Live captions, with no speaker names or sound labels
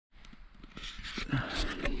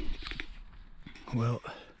Well,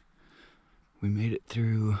 we made it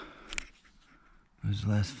through those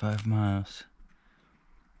last 5 miles.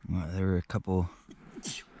 Well, there were a couple,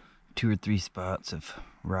 2 or 3 spots of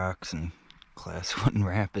rocks and class 1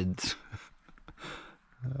 rapids.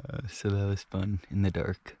 So that was fun. In the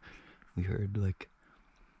dark, we heard like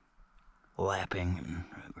lapping, and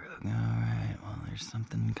we're like, alright, well, there's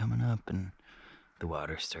something coming up, and the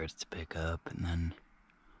water starts to pick up, and then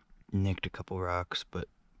nicked a couple rocks, but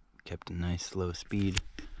kept a nice low speed.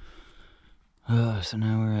 So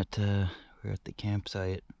now we're at the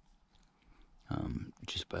campsite,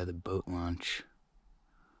 just by the boat launch.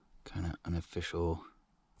 Kind of unofficial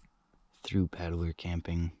through paddler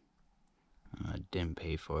camping. Didn't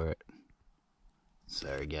pay for it.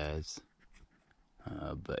 Sorry, guys.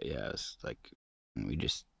 But yeah, it's like we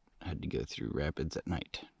just had to go through rapids at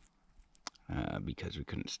night because we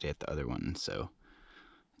couldn't stay at the other one. So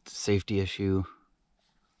it's a safety issue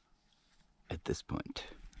at this point.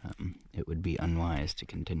 It would be unwise to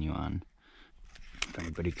continue on. If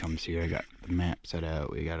anybody comes here, I got the map set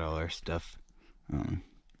out. We got all our stuff.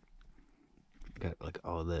 Got like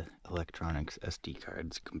all the electronics, SD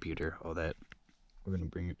cards, computer, all that. We're gonna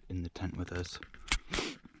bring it in the tent with us.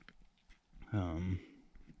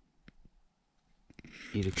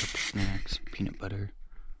 Eat a couple snacks, peanut butter,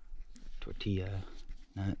 tortilla,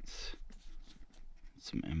 nuts,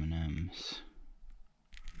 some M&Ms.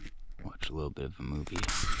 Watch a little bit of a movie.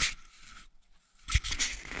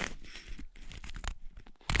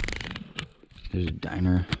 There's a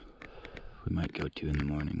diner we might go to in the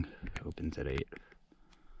morning. It opens at 8.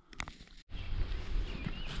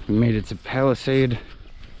 We made it to Palisade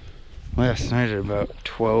last night at about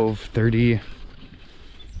 12:30,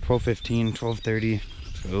 12:15, 12:30.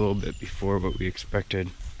 So a little bit before what we expected.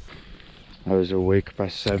 I was awake by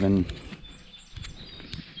 7.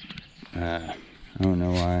 I don't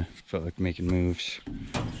know why. Felt like making moves.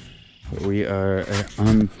 But we are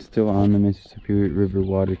still on the Mississippi River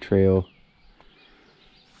Water Trail.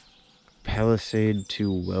 Palisade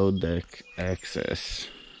to well deck access.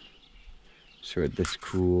 So at this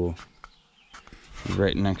cool,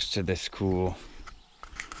 right next to this cool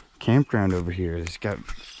campground over here. It's got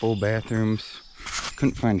full bathrooms.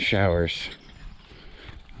 Couldn't find showers.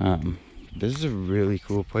 This is a really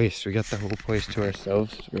cool place. We got the whole place to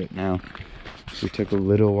ourselves right now. We took a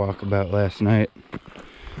little walkabout last night.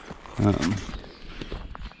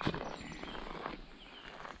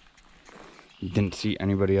 Didn't see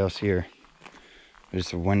anybody else here.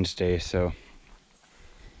 It's a Wednesday, so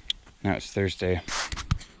now it's Thursday.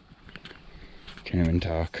 Can't even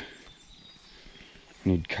talk.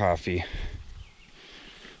 Need coffee.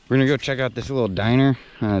 We're gonna go check out this little diner.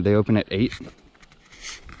 They open at 8.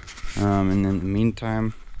 And in the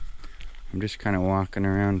meantime, I'm just kind of walking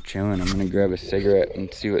around chilling. I'm gonna grab a cigarette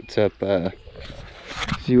and see what's up.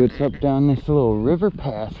 See what's up down this little river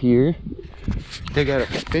path here. They got a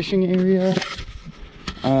fishing area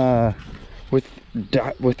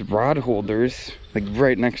with rod holders, like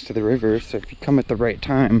right next to the river. So if you come at the right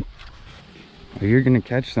time, you're gonna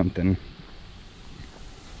catch something.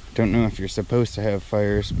 Don't know if you're supposed to have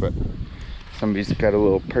fires, but somebody's got a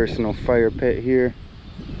little personal fire pit here.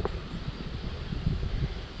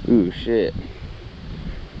 Ooh, shit.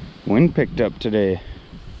 Wind picked up today.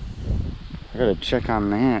 I gotta check on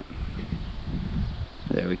that.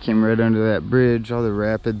 Yeah, we came right under that bridge. All the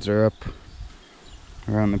rapids are up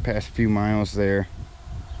around the past few miles there.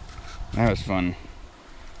 That was fun.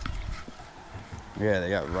 Yeah, they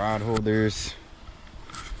got rod holders.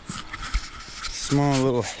 Small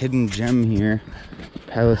little hidden gem here.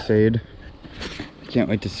 Palisade. Can't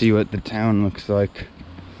wait to see what the town looks like.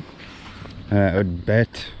 I would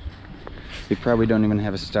bet they probably don't even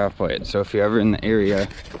have a stoplight. So if you're ever in the area,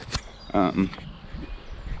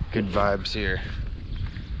 good vibes here.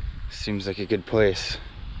 Seems like a good place.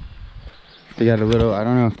 They got a little, I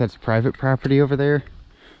don't know if that's private property over there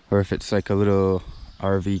or if it's like a little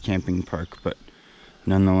RV camping park, but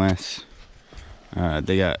nonetheless,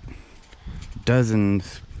 they got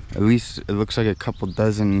dozens, at least it looks like a couple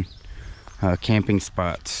dozen camping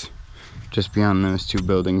spots just beyond those 2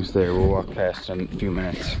 buildings there. We'll walk past in a few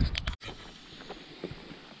minutes.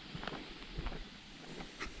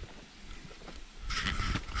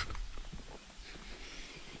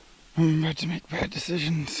 I'm about to make bad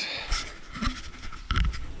decisions.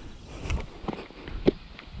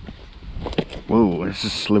 Whoa, this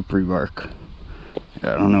is slippery bark.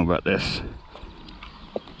 Yeah, I don't know about this.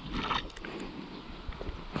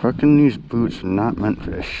 Fucking these boots are not meant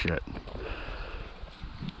for this shit.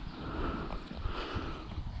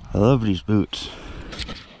 I love these boots.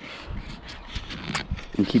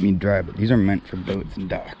 and keep me dry, but these are meant for boats and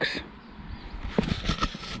docks.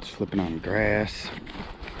 It's flipping on grass.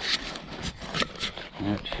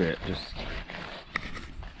 That shit just,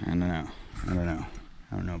 I don't know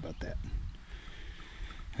about that.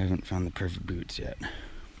 I haven't found the perfect boots yet.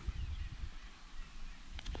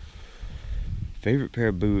 Favorite pair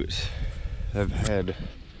of boots I've had,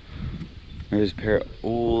 there's a pair of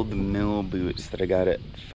old mill boots that I got at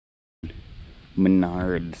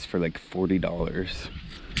Menards for like $40.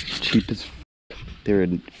 Cheap as f. They're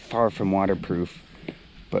far from waterproof,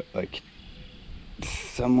 but like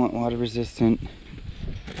somewhat water resistant.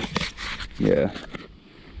 Yeah.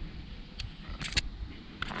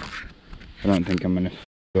 I don't think I'm gonna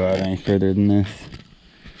go out any further than this.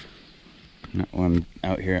 Not when I'm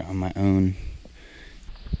out here on my own.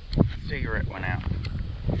 Cigarette went out.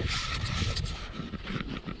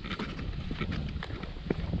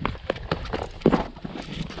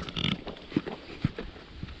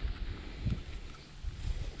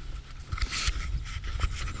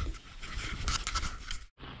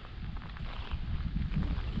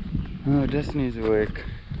 Oh, Destiny's awake.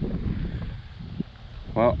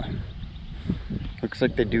 Well, looks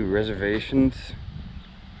like they do reservations.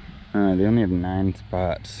 They only have 9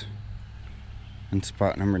 spots. And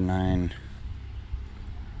spot number 9.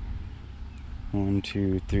 1,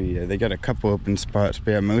 2, 3. Yeah, they got a couple open spots,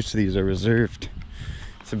 but yeah, most of these are reserved.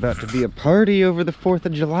 It's about to be a party over the 4th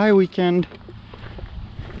of July weekend.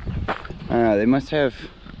 They must have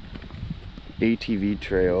ATV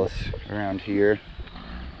trails around here.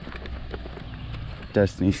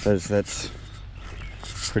 Destiny says that's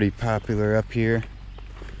pretty popular up here.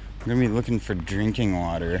 I'm gonna be looking for drinking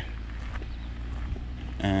water,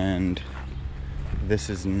 and this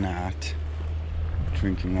is not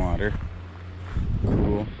drinking water.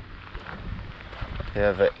 Cool. They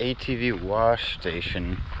have an ATV wash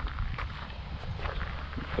station.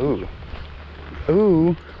 Ooh.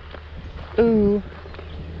 Ooh. Ooh.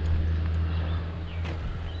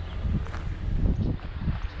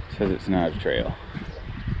 Says it's not a trail.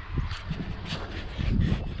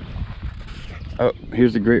 Oh,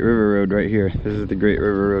 here's the Great River Road right here. This is the Great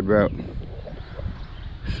River Road route.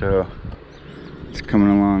 So it's coming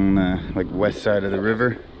along the like west side of the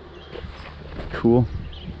river. Cool.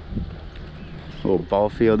 A little ball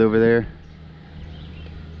field over there.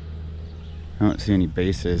 I don't see any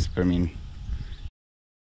bases, but I mean,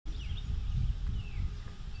 I'm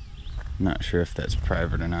not sure if that's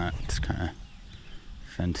private or not. It's kind of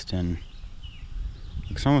fenced in.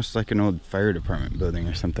 Looks almost like an old fire department building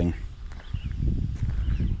or something.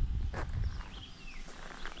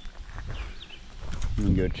 Let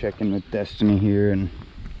me go check in with Destiny here, and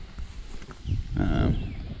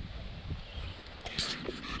I'm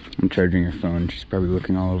charging her phone. She's probably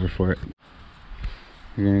looking all over for it.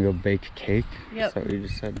 You're gonna go bake a cake? Yep. Is that what you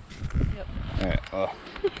just said? Yep. Alright, well,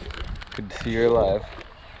 good to see you're alive.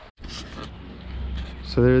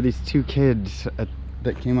 So there are these 2 kids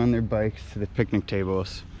that came on their bikes to the picnic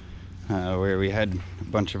tables where we had a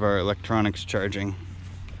bunch of our electronics charging.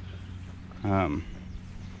 They're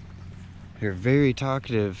very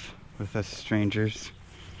talkative with us strangers,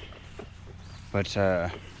 but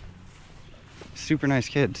super nice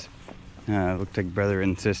kids. Looked like brother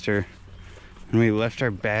and sister. And we left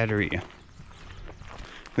our battery.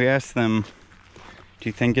 We asked them, do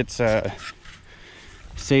you think it's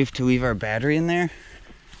safe to leave our battery in there?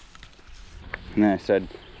 And I said,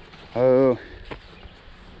 oh,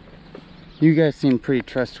 you guys seem pretty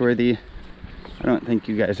trustworthy. I don't think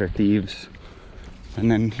you guys are thieves. And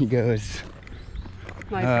then he goes,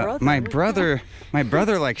 my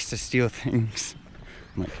brother likes to steal things.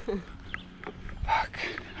 I'm like, fuck,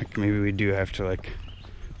 like maybe we do have to like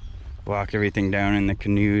lock everything down in the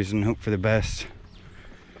canoes and hope for the best.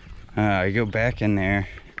 I go back in there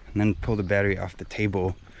and then pull the battery off the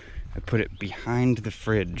table. I put it behind the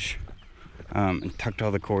fridge and tucked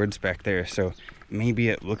all the cords back there, so maybe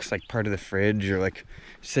it looks like part of the fridge or like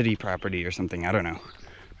city property or something. I don't know.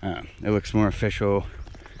 It looks more official,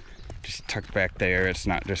 just tucked back there. It's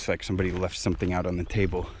not just like somebody left something out on the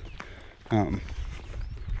table.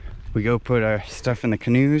 We go put our stuff in the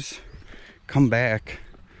canoes, come back,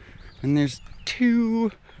 and there's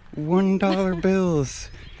 2 $1 bills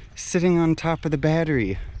sitting on top of the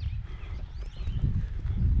battery.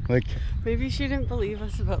 Like, maybe she didn't believe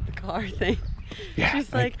us about the car thing. Yeah,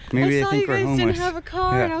 she's like, maybe I saw you guys didn't have a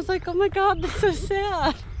car, yeah. and I was like, oh my god, that's so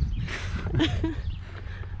sad.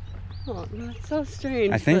 Oh, that's so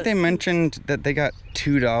strange. I think they mentioned that they got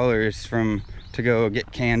 $2 to go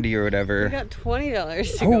get candy or whatever. They got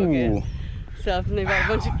 $20 to go get stuff, and they got a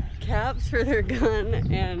bunch of caps for their gun,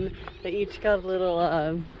 and they each got a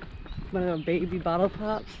little one of the baby bottle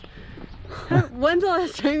pops. When's the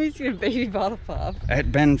last time you seen a baby bottle pop?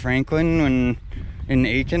 At Ben Franklin, when in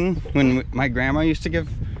Aiken, when my grandma used to give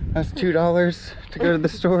us $2 to go to the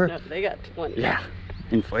store. No, they got 20. Yeah,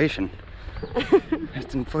 inflation.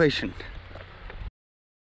 That's inflation.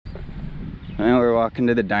 Now we're walking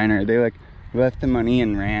to the diner. They like left the money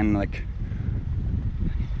and ran like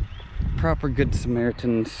proper good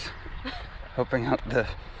Samaritans, helping out the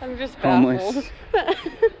I'm just homeless.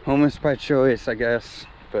 baffled. Homeless by choice, I guess.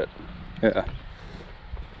 But yeah,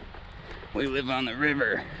 we live on the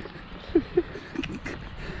river.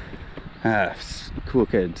 Cool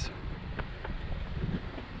kids.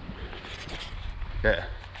 Yeah,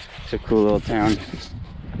 it's a cool little town.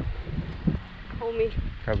 Homie.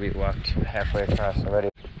 Probably walked halfway across already.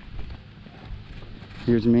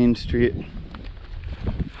 Here's Main Street.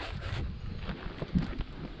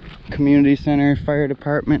 Community center, fire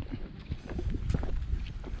department.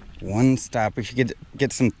 One stop. We should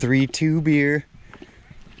get some 3-2 beer.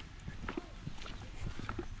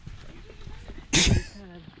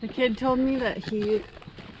 The kid told me that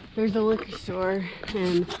there's a liquor store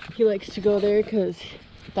and he likes to go there because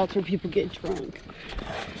that's where people get drunk.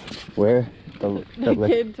 Where? The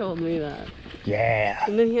kid told me that. Yeah.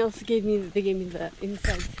 And then he also gave me the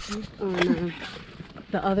inside scoop on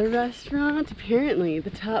the other restaurant. Apparently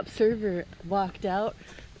the top server walked out.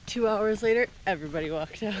 2 hours later, everybody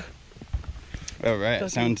walked out. All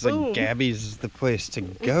right. Sounds like Gabby's is the place to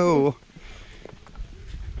go.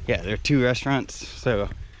 Yeah, there are 2 restaurants, so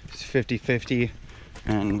it's 50-50,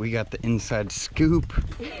 and we got the inside scoop.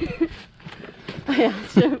 I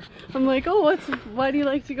asked him, I'm like, oh, why do you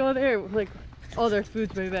like to go there? Like, oh, their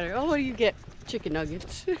food's way better. Oh, what do you get? Chicken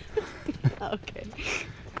nuggets. Okay.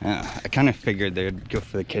 I kind of figured they'd go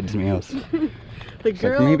for the kids' meals. The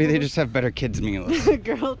girl, maybe they just have better kids' meals. The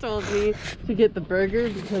girl told me to get the burger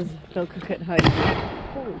because they'll cook it high.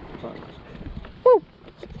 Oh, fuck. Woo.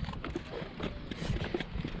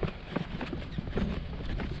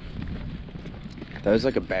 That was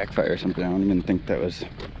like a backfire or something. I don't even think that was...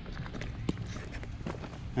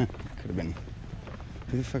 Huh, could have been...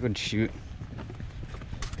 Who the fuck would shoot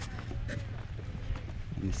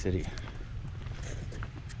in the city?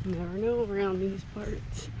 You never know around these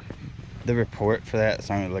parts. The report for that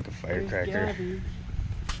sounded like a firecracker. Gabby.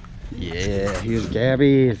 Yeah, here's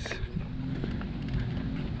Gabby's.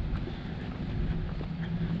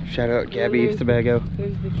 Shout out Gabby Sebago.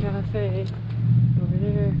 There's the cafe over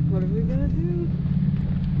there. What are we gonna do?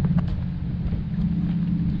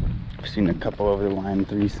 I've seen a couple over the line,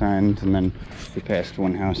 3 signs, and then we passed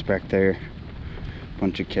one house back there.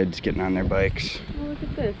 Bunch of kids getting on their bikes. Oh, look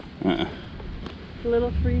at this.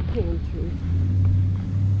 Little free pantry.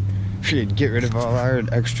 Should get rid of all our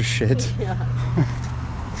extra shit. Yeah.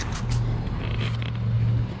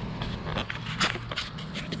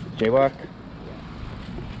 Jaywalk.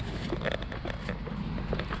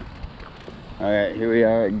 Alright, here we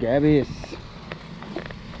are at Gabby's.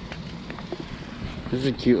 This is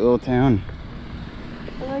a cute little town.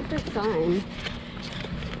 I like the sign.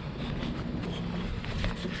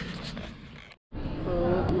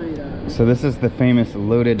 Oh my god. So this is the famous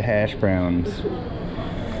loaded hash browns.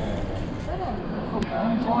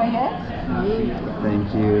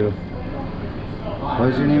 Thank you. What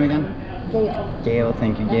was your name again? Gail. Gail,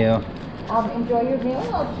 thank you, Gail. Enjoy your meal.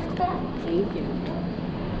 I'll shoot back. Thank you.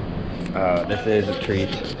 This is a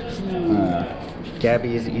treat.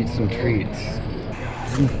 Gabby's eat some treats.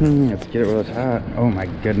 Let's get it while it's hot. Oh my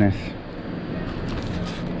goodness.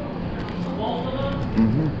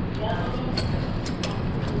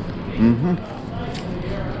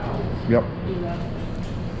 Yep.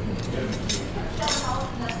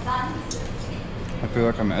 I feel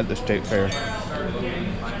like I'm at the state fair.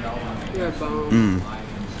 You're a bomb.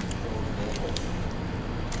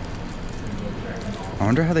 I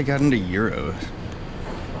wonder how they got into euros.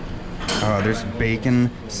 Oh, there's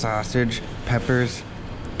bacon, sausage, peppers,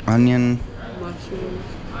 onion. Mushrooms.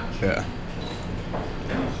 Yeah.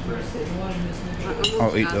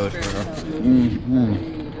 I'll eat those.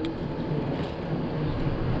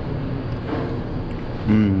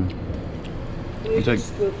 We just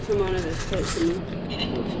scooped some out of this place.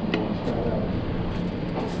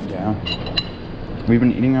 Yeah. We've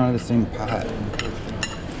been eating out of the same pot.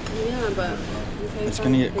 Yeah, but It's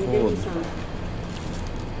gonna get cold.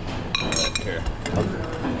 Here.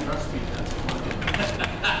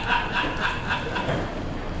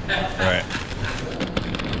 Alright.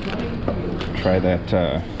 Try that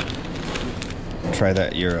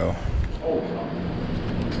gyro.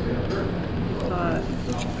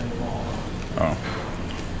 Oh.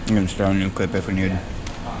 I'm gonna start a new clip if we need.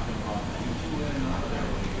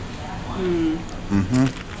 Mm-hmm.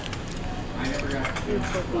 It's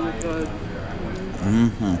fucking good.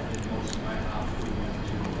 Mm-hmm.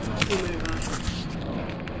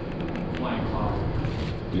 Oh my god.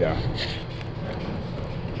 Yeah.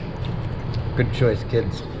 Good choice,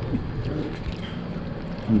 kids.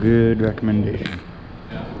 Good recommendation.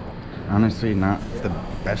 Honestly, not the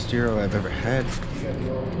best gyro I've ever had,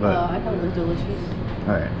 but I thought it was delicious.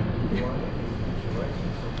 alright.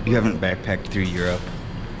 You haven't backpacked through Europe.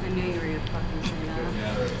 I knew you were gonna fucking say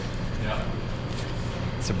that.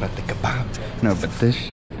 It's about the kebab. No, but this,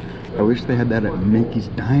 I wish they had that at Mickey's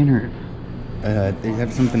Diner. They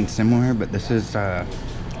have something similar, but this is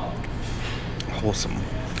wholesome.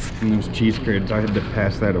 And those cheese curds, I had to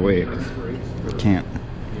pass that away because I can't.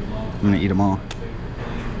 I'm gonna eat them all.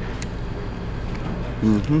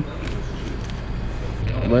 Mm-hmm.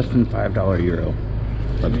 Less than $5 euro.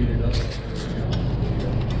 But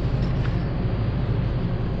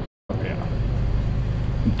oh yeah.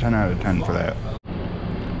 10 out of 10 for that.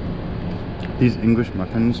 These English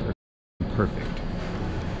muffins are perfect.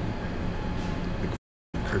 Like,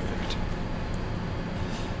 perfect.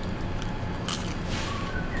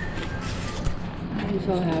 I'm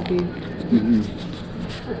so happy. Mm-hmm.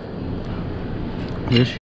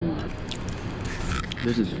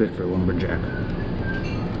 This is fit for a lumberjack.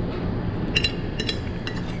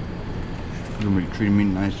 You're gonna be treating me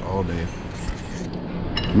nice all day.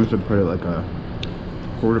 I must have put it like a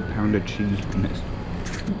quarter pound of cheese in this.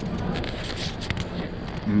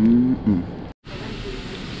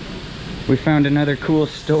 We found another cool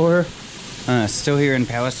store. Still here in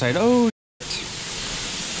Palisade. Oh,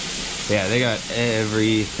 shit. Yeah, they got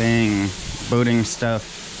everything. Boating stuff,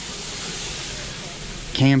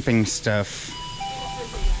 camping stuff.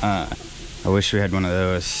 I wish we had one of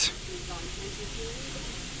those.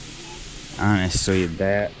 Honestly,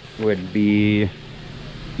 that would be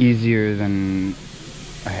easier than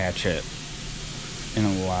a hatchet in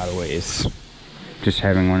a lot of ways. Just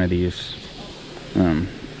having one of these.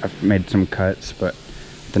 I've made some cuts, but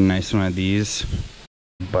the nice one of these.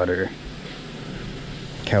 Butter.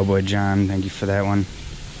 Cowboy John, thank you for that one.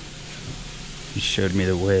 He showed me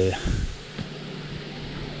the way.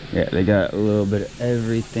 Yeah, they got a little bit of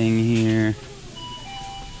everything here.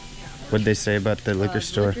 What'd they say about the liquor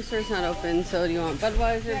store? The liquor store's not open, so do you want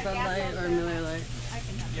Budweiser, Bud Light, or Miller Lite?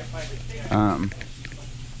 They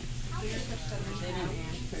didn't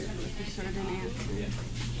answer. The liquor store didn't answer.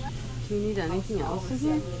 Do you need anything else in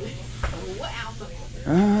here?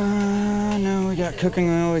 No, we got cooking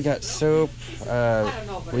oil, we got soap,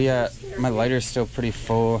 my lighter's still pretty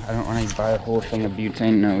full. I don't want to buy a whole thing of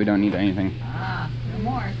butane. No, we don't need anything.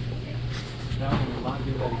 More.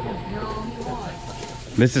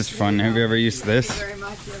 This is fun. Have you ever used this? Thank you very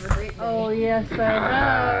much. You have a great day. Oh, yes,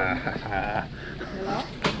 I Hello?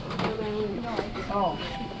 Oh.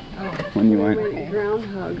 When you have. want. Went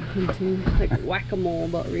groundhog hunting, like whack-a-mole,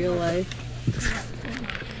 but real life.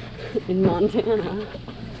 In Montana.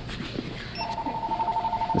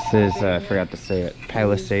 This is, I forgot to say it,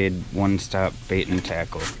 Palisade one-stop bait and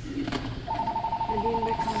tackle.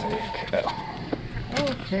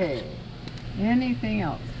 Okay. Anything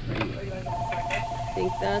else? I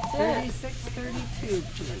think that's it. 3632,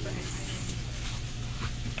 please.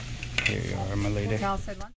 Here you are, my lady.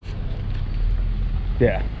 Palisade one?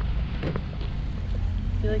 Yeah. I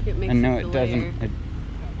feel like it makes I know it it doesn't.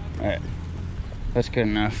 Alright. That's good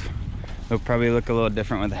enough. It'll probably look a little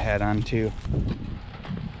different with the hat on too.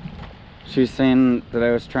 She was saying that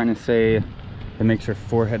I was trying to say it makes her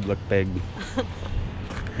forehead look big.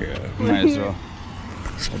 Here, might as well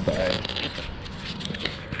abide.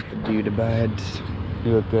 The dude abides.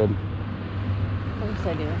 You look good. Of course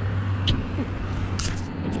I do.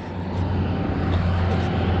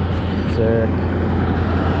 Sick.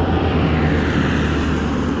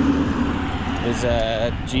 Is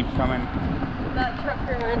a Jeep coming? That truck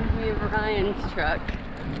reminds me of Ryan's truck.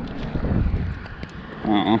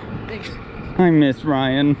 Uh-oh. I miss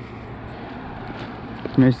Ryan.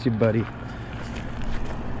 Miss you, buddy.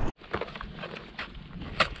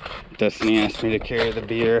 Destiny asked me to carry the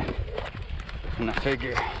beer, and I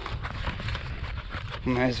figure I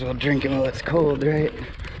might as well drink it while it's cold, right?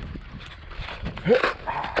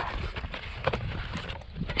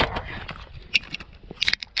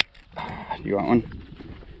 You want one?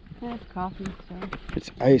 I have coffee stuff. It's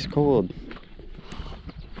ice cold.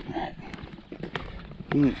 Alright.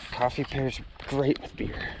 Coffee pairs great with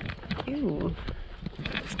beer. Ew.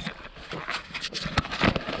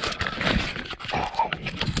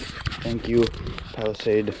 Thank you,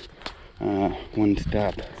 Palisade One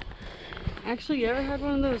Stop. Actually, you ever had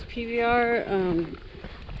one of those PBR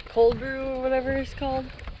cold brew or whatever it's called?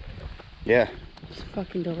 Yeah. It's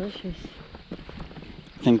fucking delicious.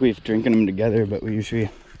 I think we've drinking them together, but we usually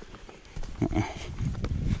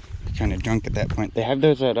kind of drunk at that point. They have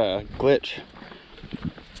those at Glitch.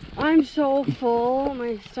 I'm so full.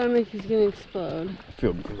 My stomach is gonna explode. I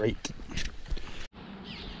feel great.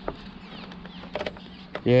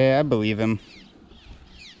 Yeah, I believe him.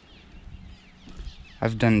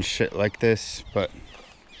 I've done shit like this, but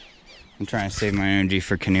I'm trying to save my energy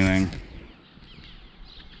for canoeing.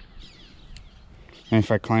 And if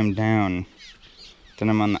I climb down, then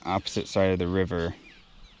I'm on the opposite side of the river.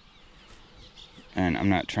 And I'm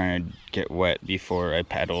not trying to get wet before I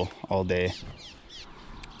paddle all day.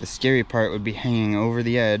 The scary part would be hanging over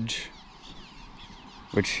the edge,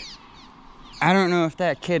 which I don't know if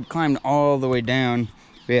that kid climbed all the way down.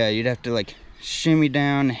 But yeah, you'd have to like shimmy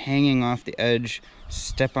down, hanging off the edge,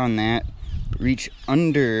 step on that, reach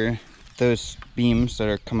under those beams that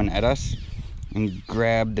are coming at us, and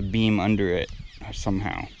grab the beam under it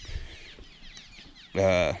somehow.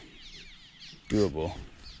 Doable.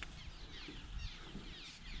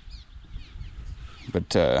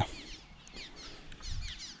 But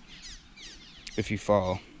if you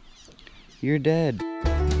fall, you're dead.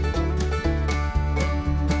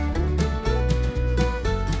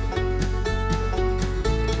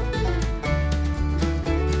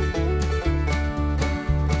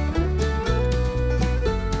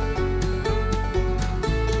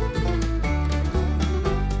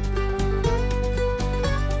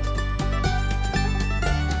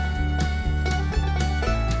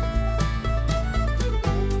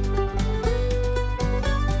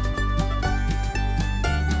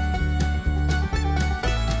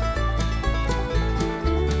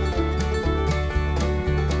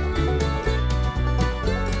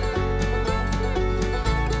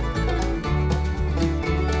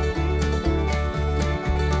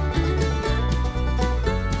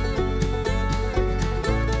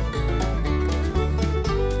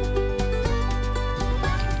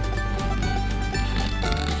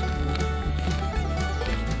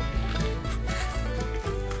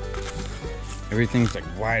 Everything's like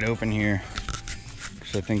wide open here,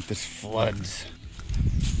 so I think this floods,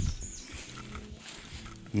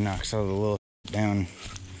 knocks all the little down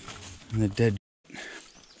and the dead.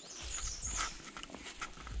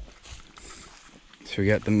 So we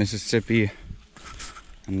got the Mississippi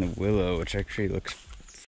and the Willow, which actually looks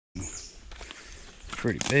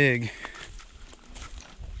pretty big.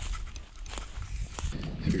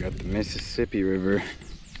 So we got the Mississippi River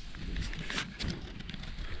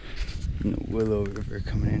and the Willow River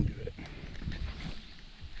coming into it.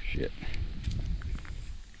 Shit.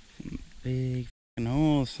 Some big fucking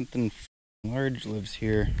holes. Something large lives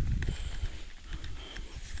here.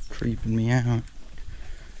 Creeping me out.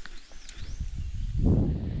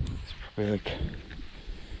 It's probably like,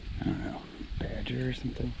 I don't know, badger or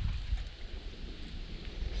something.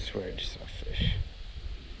 I swear I just saw a fish.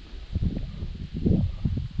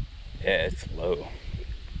 Yeah, it's low.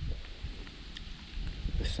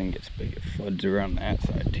 This thing gets big, it floods around that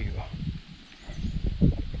side too.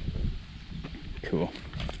 Cool.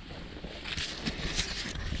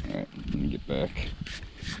 Alright, let me get back.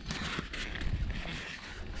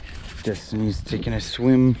 Destiny's taking a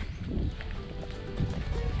swim.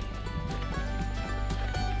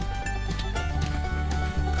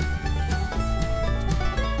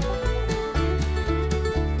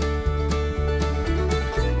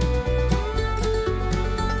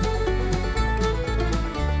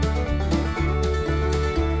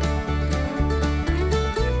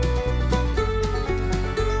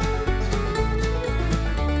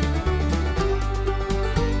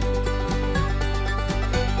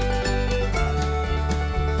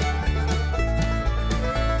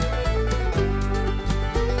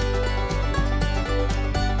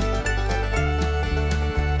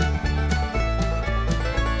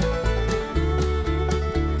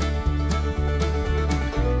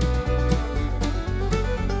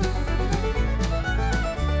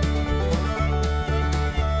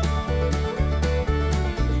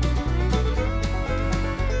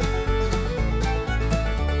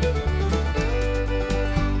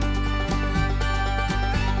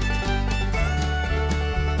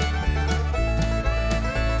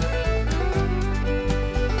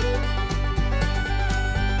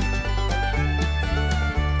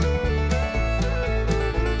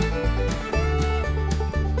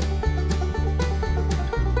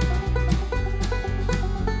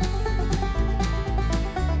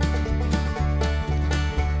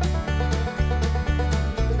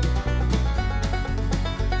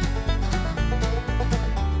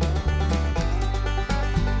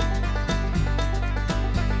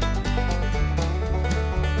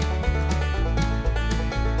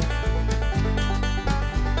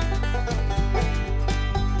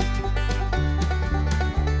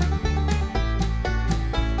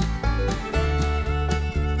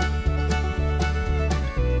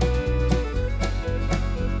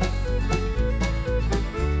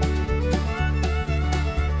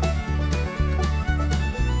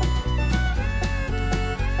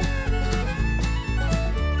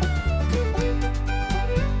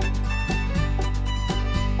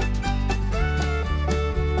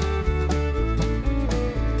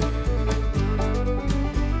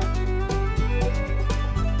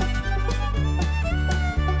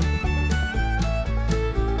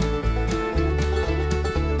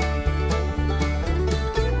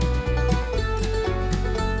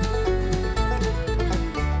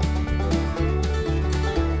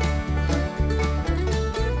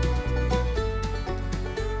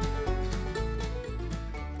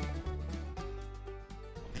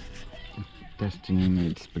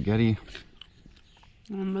 spaghetti.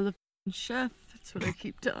 I'm the chef. That's what I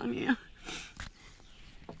keep telling you.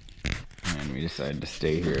 And we decided to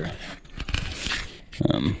stay here.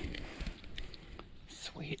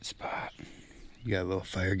 Sweet spot. You got a little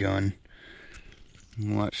fire going.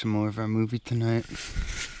 We'll watch some more of our movie tonight.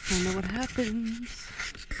 I know what happens.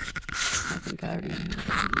 I think I already know.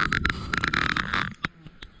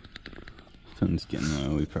 Sun's getting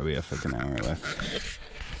low. We probably have like an hour left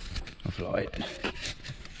of light.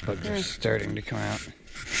 Bugs are starting to come out.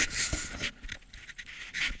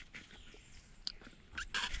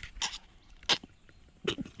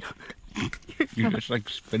 You just like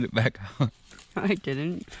spit it back out. I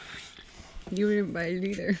didn't. You didn't bite it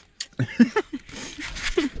either.